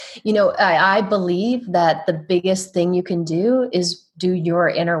I believe that the biggest thing you can do is do your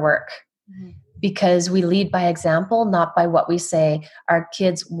inner work. Mm-hmm. Because we lead by example, not by what we say. Our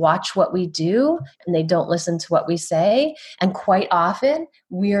kids watch what we do and they don't listen to what we say. And quite often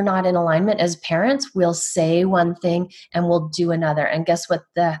we are not in alignment as parents. We'll say one thing and we'll do another. And guess what?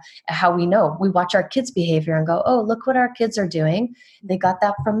 How we know? We watch our kids' behavior and go, oh, look what our kids are doing. They got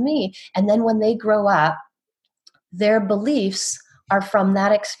that from me. And then when they grow up, their beliefs are from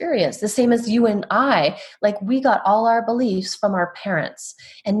that experience. The same as you and I, like we got all our beliefs from our parents.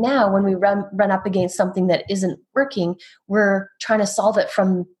 And now when we run up against something that isn't working, we're trying to solve it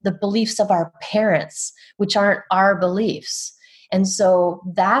from the beliefs of our parents, which aren't our beliefs. And so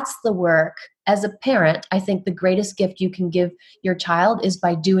that's the work. As a parent, I think the greatest gift you can give your child is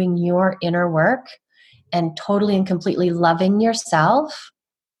by doing your inner work and totally and completely loving yourself.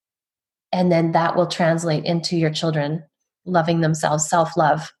 And then that will translate into your children loving themselves,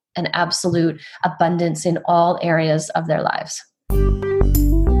 self-love, and absolute abundance in all areas of their lives.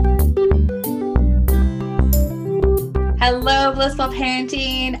 Hello, Blissful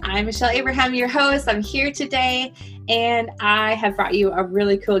Parenting. I'm Michelle Abraham, your host. I'm here today, and I have brought you a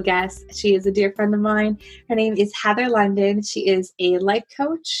really cool guest. She is a dear friend of mine. Her name is Heather London. She is a life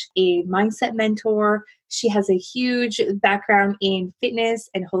coach, a mindset mentor. She has a huge background in fitness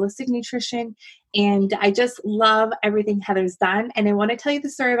and holistic nutrition. And I just love everything Heather's done. And I want to tell you the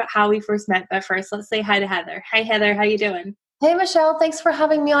story about how we first met. But first, let's say hi to Heather. Hi, Heather. How you doing? Hey, Michelle. Thanks for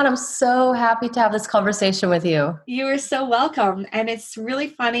having me on. I'm so happy to have this conversation with you. You are so welcome. And it's really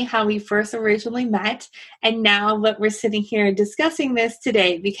funny how we first originally met. And now what we're sitting here discussing this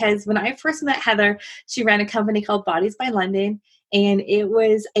today, because when I first met Heather, she ran a company called Bodies by London. And it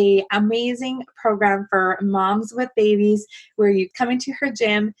was an amazing program for moms with babies where you come into her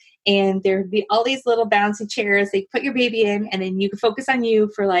gym and there'd be all these little bouncy chairs. They put your baby in and then you could focus on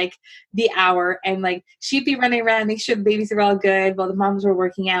you for like the hour. And like she'd be running around, make sure the babies are all good while the moms were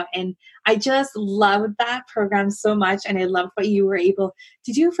working out. And I just loved that program so much. And I loved what you were able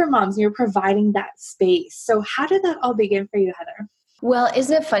to do for moms. You were providing that space. So how did that all begin for you, Heather? Well,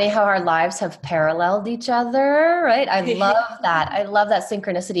 isn't it funny how our lives have paralleled each other, right? I love that. I love that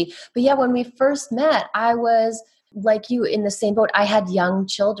synchronicity. But yeah, when we first met, I was like you in the same boat. I had young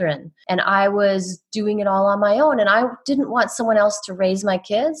children and I was doing it all on my own. And I didn't want someone else to raise my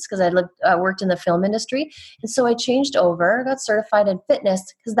kids because I worked in the film industry. And so I changed over, got certified in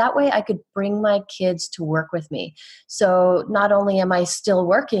fitness because that way I could bring my kids to work with me. So not only am I still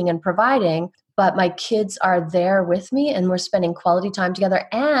working and providing, but my kids are there with me and we're spending quality time together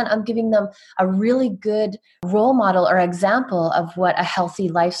and I'm giving them a really good role model or example of what a healthy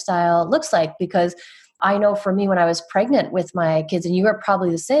lifestyle looks like. Because I know for me when I was pregnant with my kids, and you are probably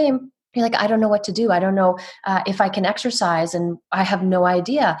the same, you're like, I don't know what to do. I don't know if I can exercise and I have no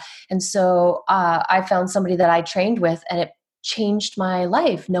idea. And so I found somebody that I trained with and it changed my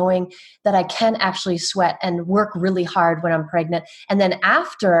life, knowing that I can actually sweat and work really hard when I'm pregnant. And then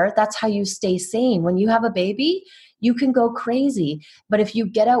after, that's how you stay sane. When you have a baby, you can go crazy. But if you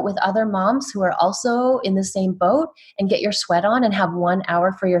get out with other moms who are also in the same boat and get your sweat on and have 1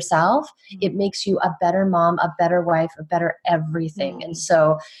 hour for yourself, it makes you a better mom, a better wife, a better everything. And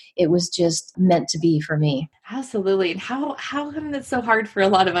so it was just meant to be for me. Absolutely. And how come that's so hard for a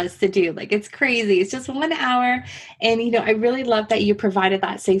lot of us to do? Like, it's crazy. It's just 1 hour. And, I really love that you provided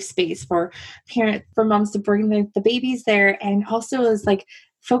that safe space for moms to bring the babies there. And also is like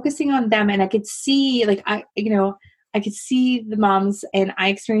focusing on them. And I could see I could see the moms and I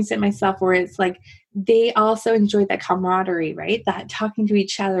experienced it myself where it's like, they also enjoyed that camaraderie, right? That talking to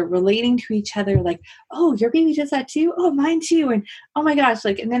each other, relating to each other, like, oh, your baby does that too? Oh, mine too. And oh my gosh,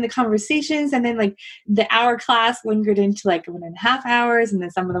 like, and then the conversations and then like the hour class lingered into like 1.5 hours. And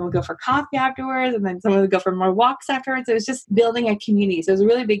then some of them would go for coffee afterwards. And then some would go for more walks afterwards. It was just building a community. So it was a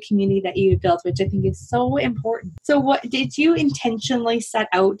really big community that you built, which I think is so important. So what did you intentionally set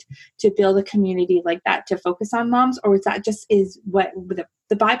out to build a community like that to focus on moms? Or was that just is what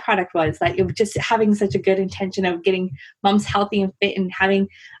the byproduct was, that you're just having such a good intention of getting moms healthy and fit and having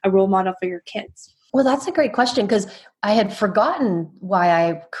a role model for your kids? Well, that's a great question because I had forgotten why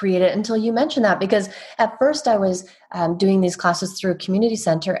I created it until you mentioned that. Because at first I was doing these classes through a community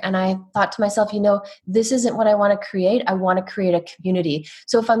center and I thought to myself, this isn't what I want to create. I want to create a community.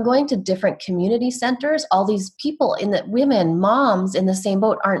 So if I'm going to different community centers, all these people women, moms in the same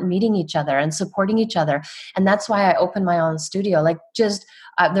boat aren't meeting each other and supporting each other. And that's why I opened my own studio.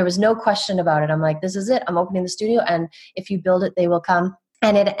 There was no question about it. I'm like, this is it. I'm opening the studio. And if you build it, they will come.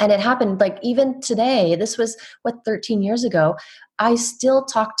 And it happened like even today, this was 13 years ago. I still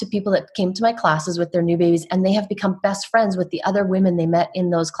talk to people that came to my classes with their new babies, and they have become best friends with the other women they met in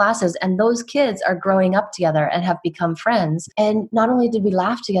those classes. And those kids are growing up together and have become friends. And not only did we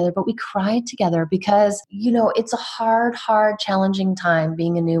laugh together, but we cried together because, it's a hard, challenging time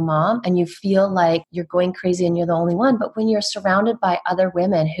being a new mom, and you feel like you're going crazy and you're the only one. But when you're surrounded by other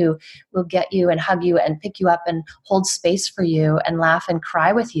women who will get you and hug you and pick you up and hold space for you and laugh and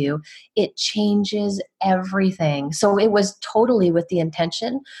cry with you, it changes everything. So it was totally with the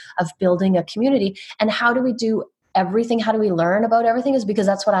intention of building a community. And how do we do everything? How do we learn about everything? Is because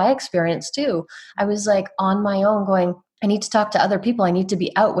that's what I experienced too. I was like on my own going, I need to talk to other people. I need to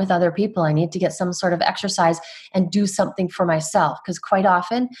be out with other people. I need to get some sort of exercise and do something for myself. Because quite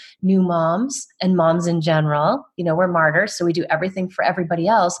often, new moms and moms in general, we're martyrs, so we do everything for everybody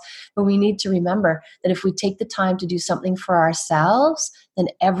else. But we need to remember that if we take the time to do something for ourselves, then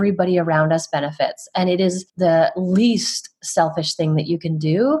everybody around us benefits. And it is the least selfish thing that you can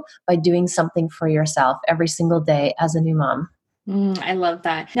do by doing something for yourself every single day as a new mom. I love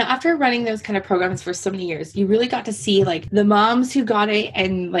that. Now, after running those kind of programs for so many years, you really got to see like the moms who got it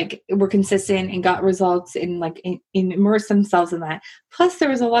and like were consistent and got results and like immerse themselves in that. Plus, there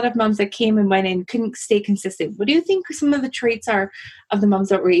was a lot of moms that came and went and couldn't stay consistent. What do you think some of the traits are of the moms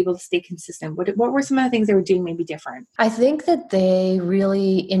that were able to stay consistent? What were some of the things they were doing maybe different? I think that they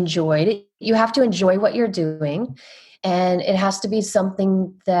really enjoyed it. You have to enjoy what you're doing, and it has to be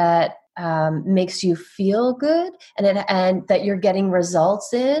something that makes you feel good and that you're getting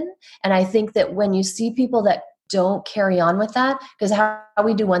results in. And I think that when you see people that don't carry on with that, because how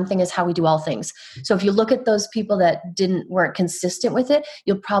we do one thing is how we do all things. So if you look at those people that weren't consistent with it,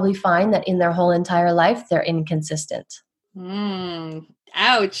 you'll probably find that in their whole entire life, they're inconsistent.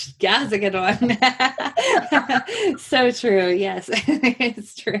 Ouch. Yeah, that's a good one. So true. Yes,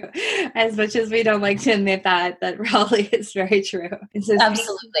 it's true. As much as we don't like to admit that probably is very true. And so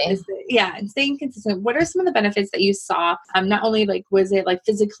absolutely. And staying consistent. What are some of the benefits that you saw? Not only like, was it like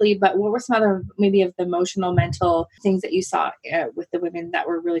physically, but what were some other maybe of the emotional, mental things that you saw with the women that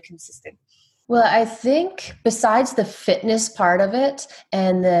were really consistent? Well, I think besides the fitness part of it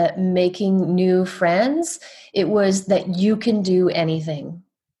and the making new friends, it was that you can do anything.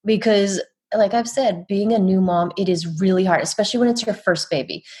 Because like I've said, being a new mom, it is really hard, especially when it's your first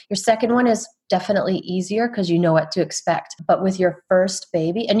baby. Your second one is definitely easier because you know what to expect. But with your first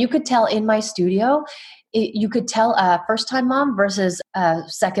baby, and you could tell in my studio, you could tell a first-time mom versus a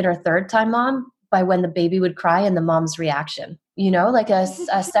second or third-time mom by when the baby would cry and the mom's reaction. Like a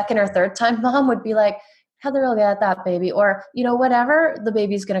second or third time mom would be like, Heather will get that baby. Or, whatever, the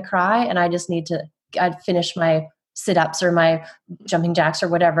baby's going to cry and I just need to, I'd finish my sit-ups or my jumping jacks or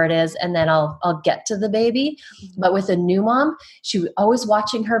whatever it is, and then I'll get to the baby. But with a new mom, she was always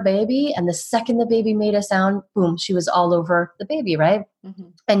watching her baby, and the second the baby made a sound, boom, she was all over the baby, right?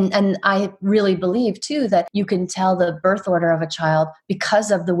 Mm-hmm. And I really believe too that you can tell the birth order of a child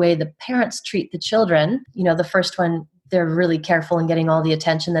because of the way the parents treat the children. The first one, they're really careful in getting all the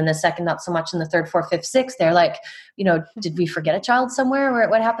attention. Then the second, not so much. And the third, fourth, fifth, sixth, they're like, did we forget a child somewhere?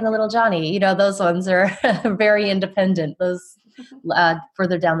 What happened to little Johnny? Those ones are very independent. Those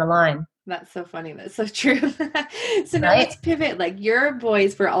further down the line. That's so funny. That's so true. So now let's pivot. Like your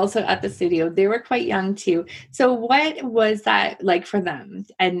boys were also at the studio. They were quite young too. So what was that like for them?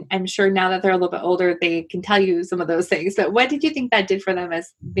 And I'm sure now that they're a little bit older, they can tell you some of those things. But what did you think that did for them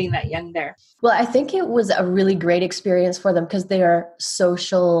as being that young there? Well, I think it was a really great experience for them because they are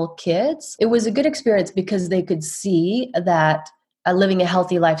social kids. It was a good experience because they could see that living a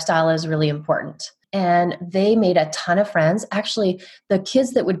healthy lifestyle is really important. And they made a ton of friends. Actually, the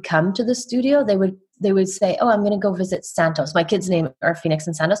kids that would come to the studio, they would say, oh, I'm going to go visit Santos. My kids' name are Phoenix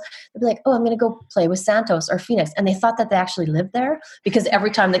and Santos. They'd be like, oh, I'm going to go play with Santos or Phoenix. And they thought that they actually lived there because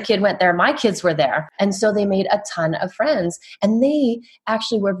every time the kid went there, my kids were there. And so they made a ton of friends. And they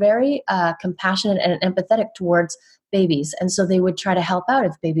actually were very compassionate and empathetic towards babies. And so they would try to help out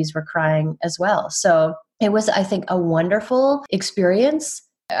if babies were crying as well. So it was, I think, a wonderful experience.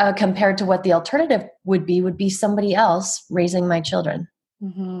 Compared to what the alternative would be somebody else raising my children.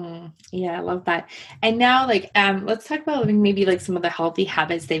 Mm-hmm. Yeah, I love that. And now, let's talk about maybe like some of the healthy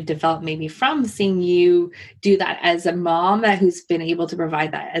habits they've developed, maybe from seeing you do that as a mom who's been able to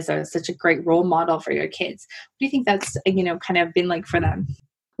provide that as such a great role model for your kids. What do you think that's kind of been like for them?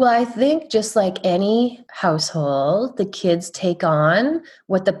 Well, I think just like any household, the kids take on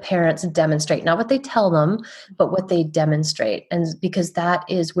what the parents demonstrate, not what they tell them, but what they demonstrate. And because that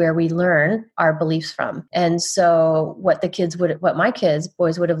is where we learn our beliefs from. And so what my kids,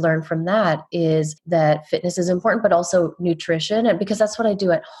 boys would have learned from that is that fitness is important, but also nutrition. And because that's what I do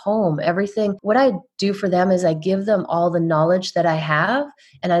at home, what I do for them is I give them all the knowledge that I have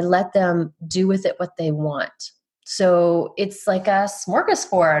and I let them do with it what they want. So it's like a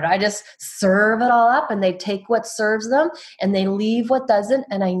smorgasbord. I just serve it all up and they take what serves them and they leave what doesn't.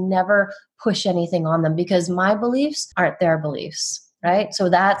 And I never push anything on them because my beliefs aren't their beliefs. Right. So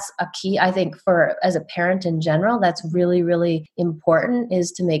that's a key, I think, for as a parent in general, that's really, really important,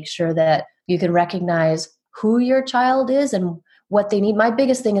 is to make sure that you can recognize who your child is and what they need. My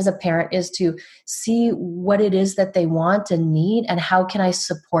biggest thing as a parent is to see what it is that they want and need and how can I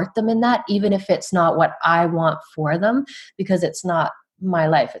support them in that, even if it's not what I want for them, because it's not my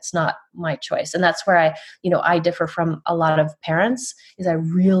life. It's not my choice. And that's where I differ from a lot of parents, is I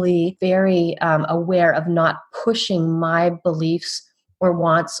really very aware of not pushing my beliefs or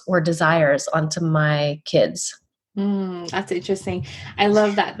wants or desires onto my kids. That's interesting. I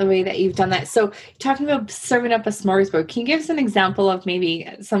love that, the way that you've done that. So talking about serving up a smorgasbord, can you give us an example of maybe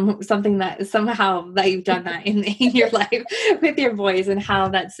something that somehow that you've done that in your life with your boys and how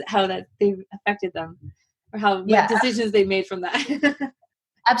they've affected them, or what decisions they made from that?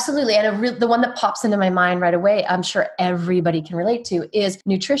 Absolutely. And the one that pops into my mind right away, I'm sure everybody can relate to, is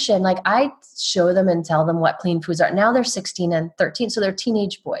nutrition. Like I show them and tell them what clean foods are. Now they're 16 and 13, so they're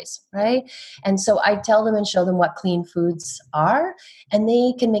teenage boys, right? And so I tell them and show them what clean foods are, and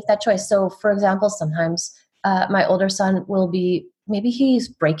they can make that choice. So for example, sometimes my older son will be, maybe he's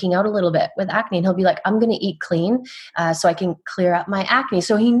breaking out a little bit with acne, and he'll be like, I'm going to eat clean so I can clear up my acne.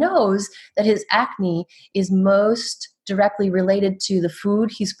 So he knows that his acne is most directly related to the food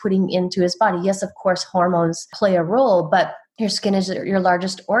he's putting into his body. Yes, of course, hormones play a role, but your skin is your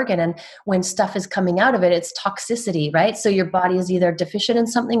largest organ. And when stuff is coming out of it, it's toxicity, right? So your body is either deficient in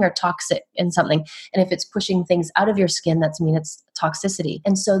something or toxic in something. And if it's pushing things out of your skin, that's mean it's toxicity.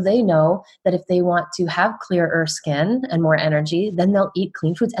 And so they know that if they want to have clearer skin and more energy, then they'll eat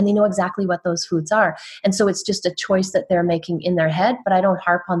clean foods, and they know exactly what those foods are. And so it's just a choice that they're making in their head, but I don't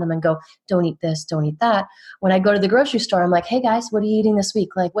harp on them and go, don't eat this, don't eat that. When I go to the grocery store, I'm like, hey guys, what are you eating this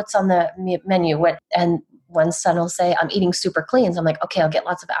week? Like, what's on the menu? And one son will say, I'm eating super clean. So I'm like, okay, I'll get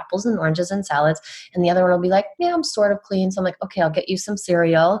lots of apples and oranges and salads. And the other one will be like, yeah, I'm sort of clean. So I'm like, okay, I'll get you some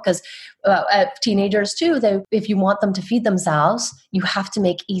cereal. Because teenagers too, if you want them to feed themselves, you have to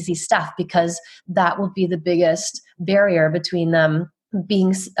make easy stuff, because that will be the biggest barrier between them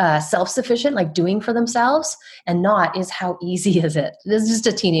being self-sufficient, like doing for themselves, and not, is how easy is it? This is just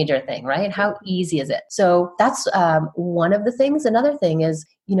a teenager thing, right? How easy is it? So that's one of the things. Another thing is,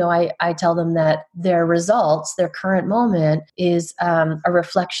 I tell them that their results, their current moment, is a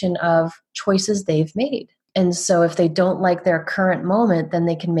reflection of choices they've made. And so if they don't like their current moment, then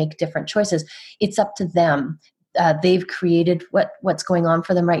they can make different choices. It's up to them. They've created what's going on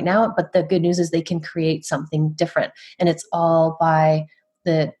for them right now, but the good news is they can create something different, and it's all by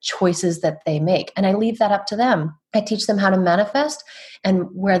the choices that they make. And I leave that up to them. I teach them how to manifest, and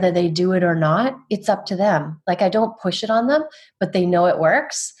whether they do it or not, it's up to them. Like I don't push it on them, but they know it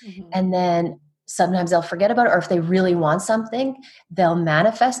works. Mm-hmm. And then sometimes they'll forget about it, or if they really want something, they'll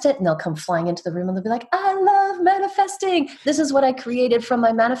manifest it and they'll come flying into the room and they'll be like, I love manifesting. This is what I created from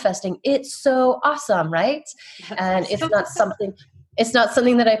my manifesting. It's so awesome, right? And it's not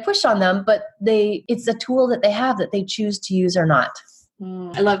something that I push on them, but it's a tool that they have that they choose to use or not.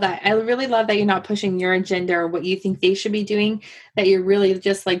 I love that. I really love that you're not pushing your agenda or what you think they should be doing, that you're really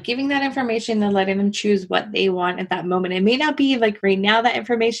just like giving that information and letting them choose what they want at that moment. It may not be like right now that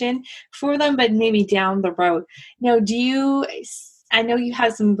information for them, but maybe down the road. I know you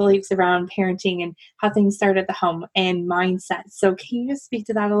have some beliefs around parenting and how things start at the home and mindset. So can you just speak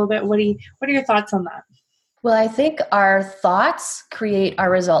to that a little bit? What are your thoughts on that? Well, I think our thoughts create our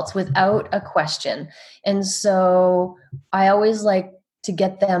results without a question. And so I always like to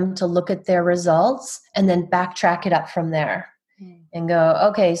get them to look at their results and then backtrack it up from there and go,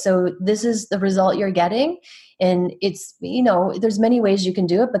 okay, so this is the result you're getting. And it's, there's many ways you can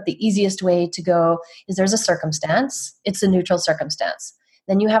do it, but the easiest way to go is there's a circumstance. It's a neutral circumstance.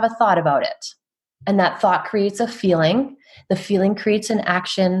 Then you have a thought about it. And that thought creates a feeling. The feeling creates an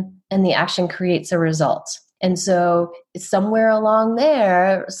action, and the action creates a result. And so it's somewhere along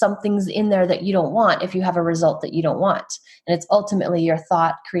there, something's in there that you don't want if you have a result that you don't want. And it's ultimately your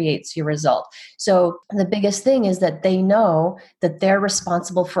thought creates your result. So the biggest thing is that they know that they're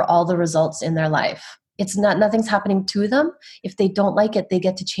responsible for all the results in their life. It's not, nothing's happening to them. If they don't like it, they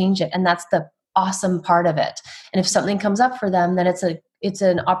get to change it. And that's the awesome part of it. And if something comes up for them, then it's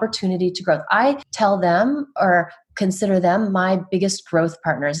an opportunity to grow. I tell them or consider them my biggest growth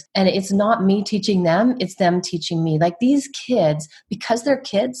partners. And it's not me teaching them, it's them teaching me. Like these kids, because they're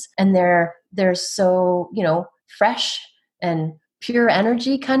kids and they're so, fresh and pure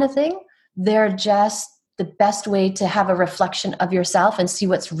energy kind of thing, they're just the best way to have a reflection of yourself and see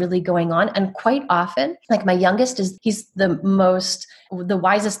what's really going on. And quite often, like my youngest he's the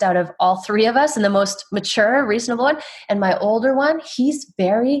wisest out of all three of us and the most mature, reasonable one. And my older one,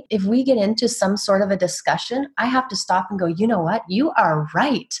 if we get into some sort of a discussion, I have to stop and go, you know what? You are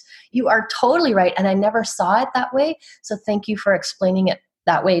right. You are totally right. And I never saw it that way. So thank you for explaining it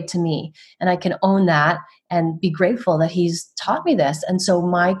that way to me. And I can own that and be grateful that he's taught me this. And so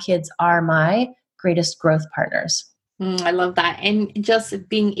my kids are my greatest growth partners. I love that. And just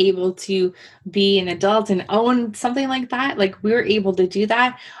being able to be an adult and own something like that, like we're able to do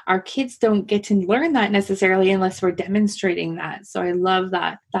that. Our kids don't get to learn that necessarily unless we're demonstrating that. So I love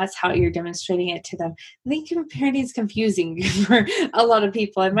that. That's how you're demonstrating it to them. I think parenting is confusing for a lot of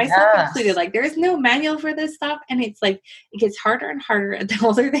people, and myself included. Like there's no manual for this stuff. And it's like, it gets harder and harder the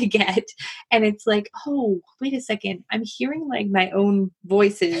older they get. And it's like, oh, wait a second. I'm hearing like my own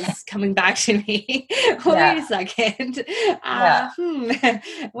voices coming back to me. Wait a second.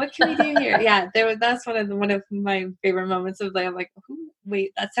 What can we do here? Yeah, that's one of my favorite moments of I'm like,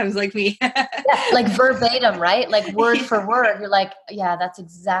 wait, that sounds like me. Like verbatim, right? Like word for word. You're like, yeah, that's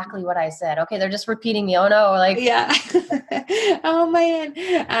exactly what I said. Okay, they're just repeating me. Oh no, like yeah. Oh man.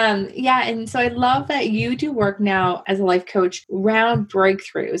 And so I love that you do work now as a life coach around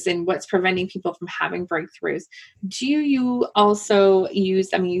breakthroughs and what's preventing people from having breakthroughs. Do you also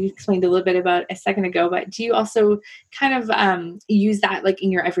use, you explained a little bit about a second ago, but do you also kind of use that like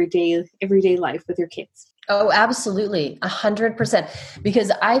in your everyday life with your kids? Oh, absolutely. 100%.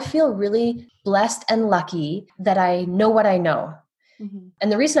 Because I feel really blessed and lucky that I know what I know. Mm-hmm.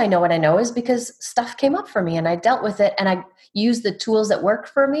 And the reason I know what I know is because stuff came up for me and I dealt with it and I used the tools that worked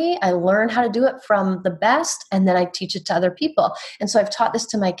for me. I learned how to do it from the best and then I teach it to other people. And so I've taught this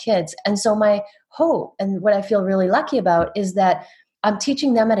to my kids. And so my hope and what I feel really lucky about is that I'm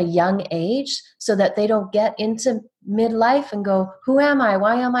teaching them at a young age so that they don't get into midlife and go, who am I?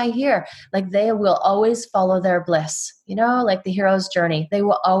 Why am I here? Like they will always follow their bliss, like the hero's journey. They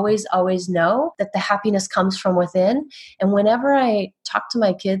will always, always know that the happiness comes from within. And whenever I talk to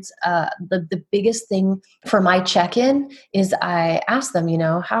my kids, the biggest thing for my check-in is I ask them,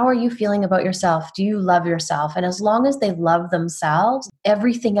 how are you feeling about yourself? Do you love yourself? And as long as they love themselves,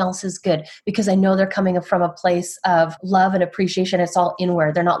 everything else is good because I know they're coming from a place of love and appreciation. It's all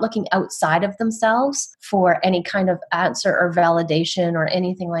inward. They're not looking outside of themselves for any kind of answer or validation or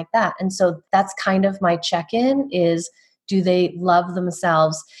anything like that. And so that's kind of my check-in is, do they love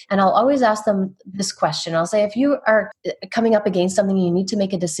themselves? And I'll always ask them this question. I'll say, if you are coming up against something and you need to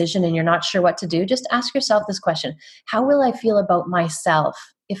make a decision and you're not sure what to do, just ask yourself this question. How will I feel about myself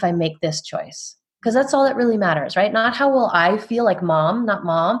if I make this choice? Because that's all that really matters, right? Not how will I feel like mom, not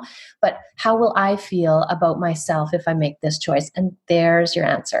mom, but how will I feel about myself if I make this choice? And there's your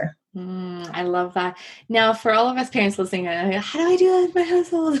answer. I love that. Now, for all of us parents listening, how do I do that in my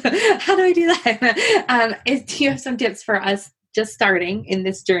household? How do I do that? Do you have some tips for us just starting in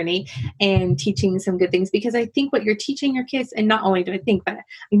this journey and teaching some good things? Because I think what you're teaching your kids, and not only do I think, but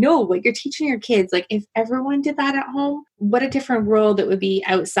I know what you're teaching your kids, like if everyone did that at home, what a different world it would be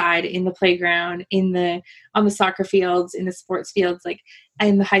outside in the playground, on the soccer fields, in the sports fields, like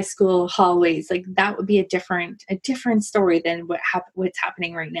in the high school hallways. Like that would be a different story than what's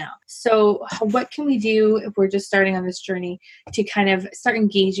happening right now. So what can we do if we're just starting on this journey to kind of start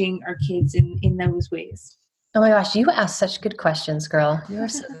engaging our kids in those ways? Oh my gosh, you ask such good questions, girl. You are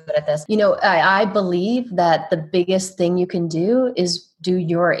so good at this. I believe that the biggest thing you can do is do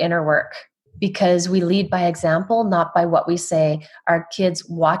your inner work because we lead by example, not by what we say. Our kids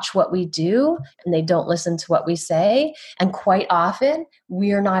watch what we do and they don't listen to what we say. And quite often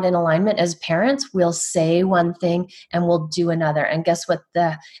we are not in alignment as parents. We'll say one thing and we'll do another. And guess what?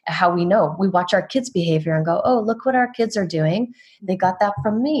 How we know? We watch our kids' behavior and go, oh, look what our kids are doing. They got that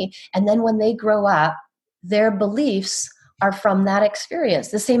from me. And then when they grow up, their beliefs are from that experience.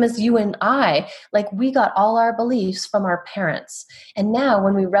 The same as you and I, like we got all our beliefs from our parents. And now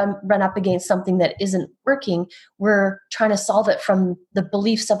when we run up against something that isn't working, we're trying to solve it from the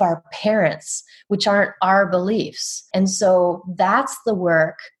beliefs of our parents, which aren't our beliefs. And so that's the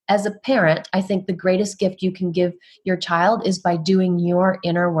work. As a parent, I think the greatest gift you can give your child is by doing your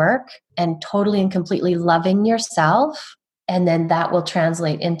inner work and totally and completely loving yourself. And then that will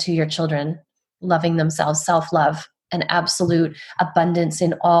translate into your children. loving themselves, self-love, and absolute abundance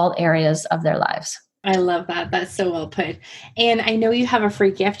in all areas of their lives. I love that. That's so well put. And I know you have a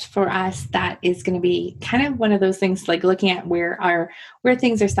free gift for us that is going to be kind of one of those things, like looking at where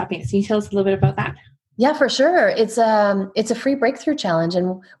things are stopping us. Can you tell us a little bit about that? Yeah, for sure. It's a free breakthrough challenge.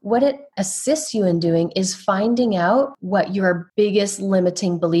 And what it assists you in doing is finding out what your biggest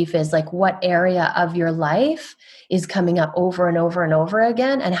limiting belief is, like what area of your life is coming up over and over and over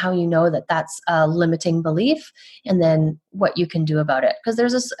again, and how you know that that's a limiting belief, and then what you can do about it. Because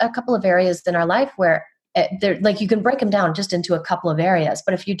there's a couple of areas in our life where you can break them down just into a couple of areas.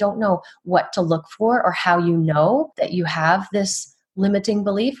 But if you don't know what to look for or how you know that you have this limiting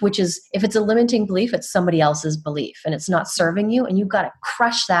belief, which is, if it's a limiting belief, it's somebody else's belief and it's not serving you, and you've got to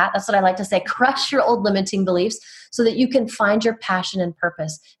crush that. That's what I like to say, crush your old limiting beliefs so that you can find your passion and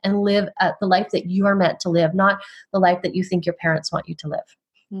purpose and live the life that you are meant to live, not the life that you think your parents want you to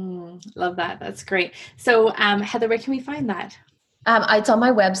live. Love that. That's great. So Heather, where can we find that? It's on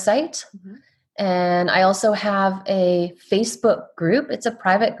my website. Mm-hmm. And I also have a Facebook group. It's a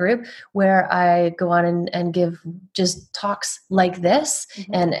private group where I go on and give just talks like this.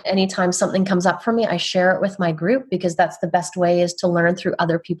 Mm-hmm. And anytime something comes up for me, I share it with my group, because that's the best way, is to learn through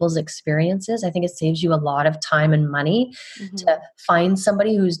other people's experiences. I think it saves you a lot of time and money to find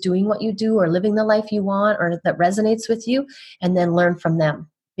somebody who's doing what you do or living the life you want or that resonates with you, and then learn from them,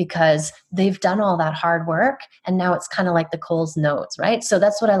 because they've done all that hard work, and now it's kind of like the Coles Notes, right? So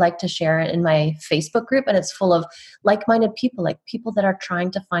that's what I like to share in my Facebook group, and it's full of like-minded people, like people that are trying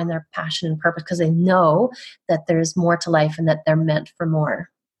to find their passion and purpose because they know that there's more to life and that they're meant for more.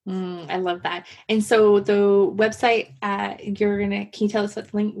 I love that. And so the website, can you tell us what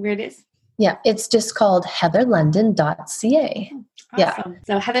the link, where it is? Yeah, it's just called heatherlondon.ca. Awesome. Yeah.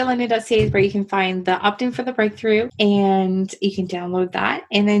 So heatherlondon.ca is where you can find the opt-in for the breakthrough, and you can download that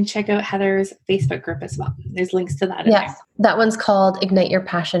and then check out Heather's Facebook group as well. There's links to that. Yeah, that one's called Ignite Your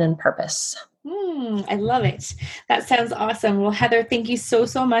Passion and Purpose. I love it. That sounds awesome. Well, Heather, thank you so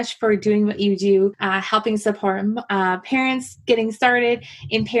much for doing what you do, helping support parents getting started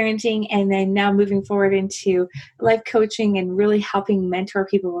in parenting, and then now moving forward into life coaching and really helping mentor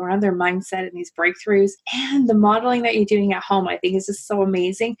people around their mindset and these breakthroughs. And the modeling that you're doing at home, I think, is just so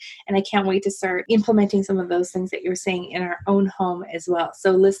amazing. And I can't wait to start implementing some of those things that you're saying in our own home as well. So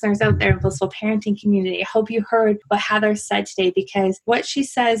listeners out there in Blissful Parenting community, I hope you heard what Heather said today, because what she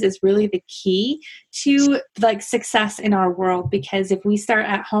says is really the key to like success in our world. Because if we start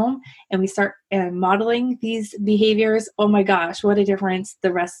at home and we start modeling these behaviors, oh my gosh, what a difference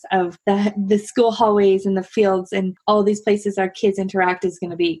the rest of the school hallways and the fields and all these places our kids interact is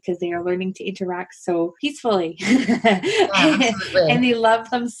going to be, because they are learning to interact so peacefully and they love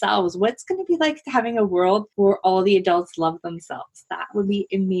themselves. What's going to be like having a world where all the adults love themselves? That would be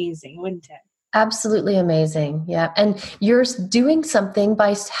amazing, wouldn't it? Absolutely amazing. Yeah. And you're doing something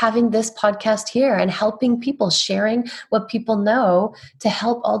by having this podcast here and helping people, sharing what people know to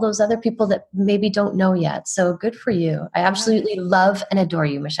help all those other people that maybe don't know yet. So good for you. I absolutely love and adore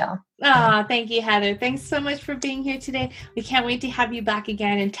you, Michelle. Thank you, Heather. Thanks so much for being here today. We can't wait to have you back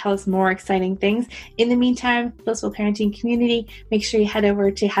again and tell us more exciting things. In the meantime, Blissful Parenting community, make sure you head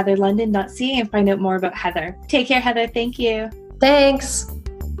over to heatherlondon.ca and find out more about Heather. Take care, Heather. Thank you. Thanks.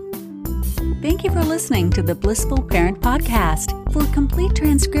 Thank you for listening to the Blissful Parent Podcast. For complete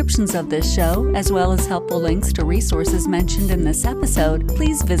transcriptions of this show, as well as helpful links to resources mentioned in this episode,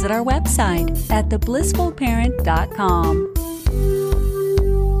 please visit our website at theblissfulparent.com.